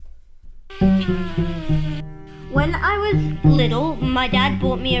When I was little, my dad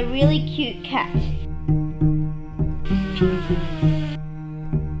bought me a really cute cat.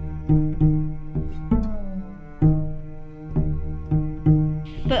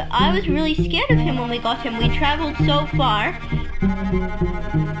 But I was really scared of him when we got him. We traveled so far.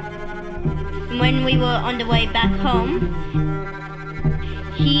 When we were on the way back home,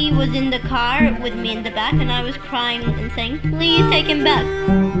 he was in the car with me in the back, and I was crying and saying, "Please take him back."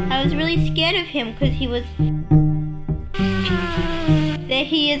 I was really scared of him because he was... There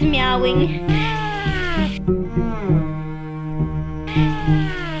he is meowing.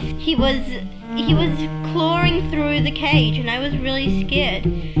 He was clawing through the cage, and I was really scared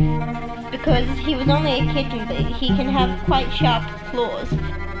because he was only a kitten, but he can have quite sharp claws.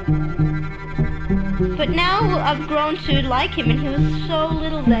 But now I've grown to like him, and he was so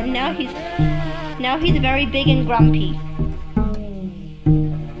little then. Now he's very big and grumpy.